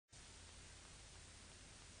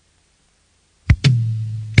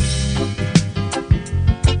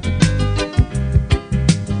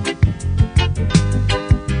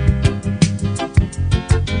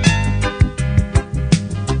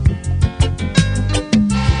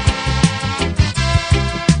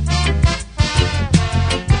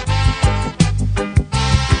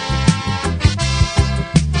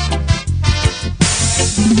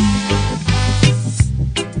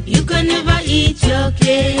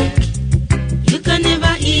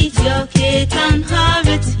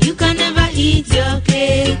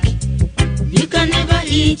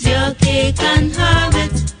eat your cake and have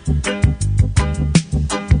it.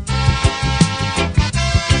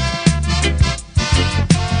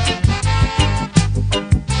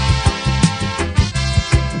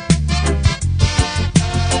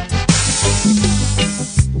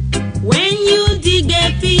 When you dig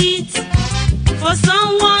a pit for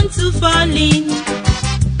someone to fall in,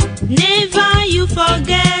 never you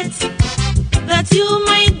forget that you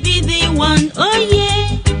might be the one. Oh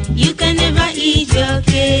yeah, you can never eat your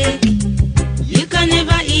cake. You can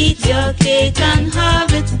never eat your cake and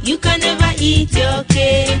have it. You can never eat your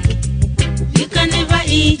cake. You can never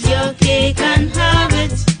eat your cake and have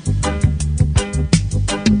it.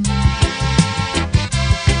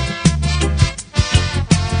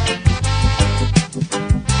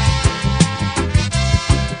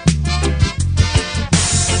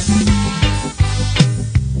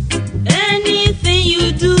 Anything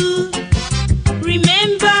you do,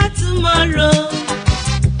 remember tomorrow.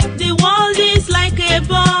 The world is like a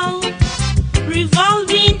ball,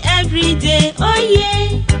 revolving every day. Oh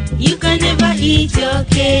yeah, you can never eat your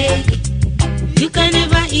cake. You can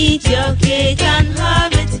never eat your cake and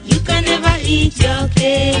have it. You can never eat your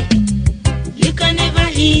cake. You can never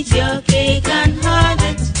eat your cake and have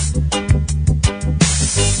it.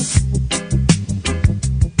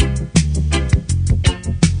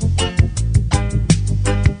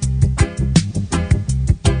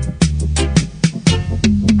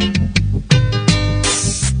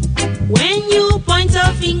 When you point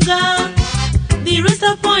a finger, the rest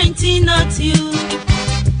are pointing at you.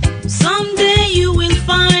 Someday you will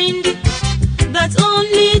find that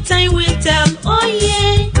only time will tell. Oh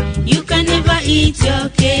yeah, you can never eat your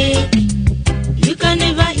cake. You can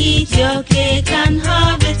never eat your cake and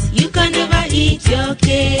have it. You can never eat your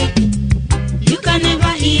cake. You can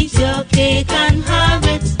never eat your cake and have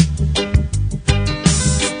it.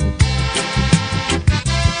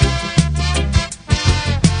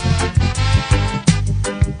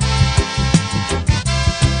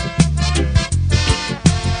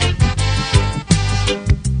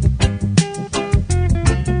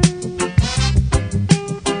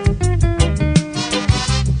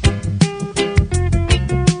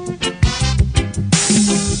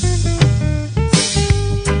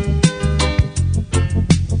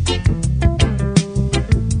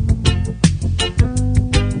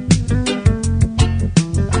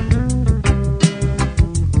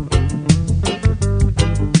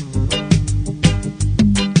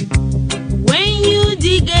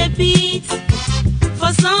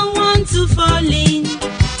 For someone to fall in,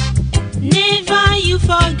 never you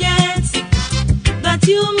forget that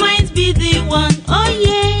you might be the one. Oh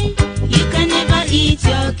yeah, you can never eat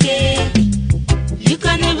your cake. You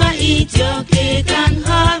can never eat your cake and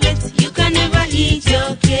have it. You can never eat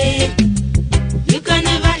your cake. You can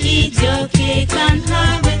never eat your cake and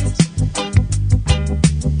have it.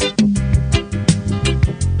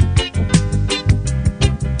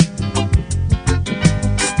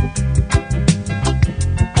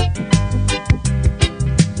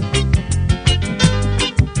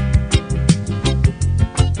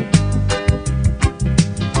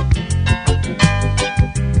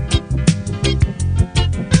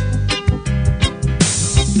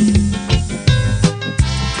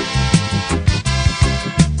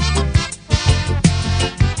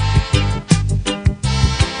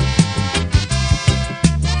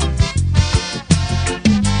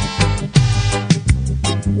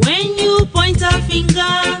 When you point a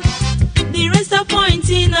finger, the rest are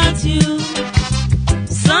pointing at you.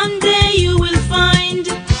 Someday you will find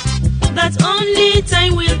that only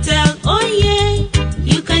time will tell. Oh yeah,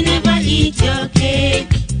 you can never eat your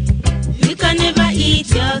cake. You can never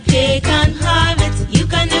eat your cake and have it. You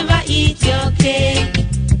can never eat your cake.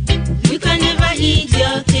 You can never eat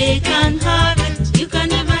your cake and have it.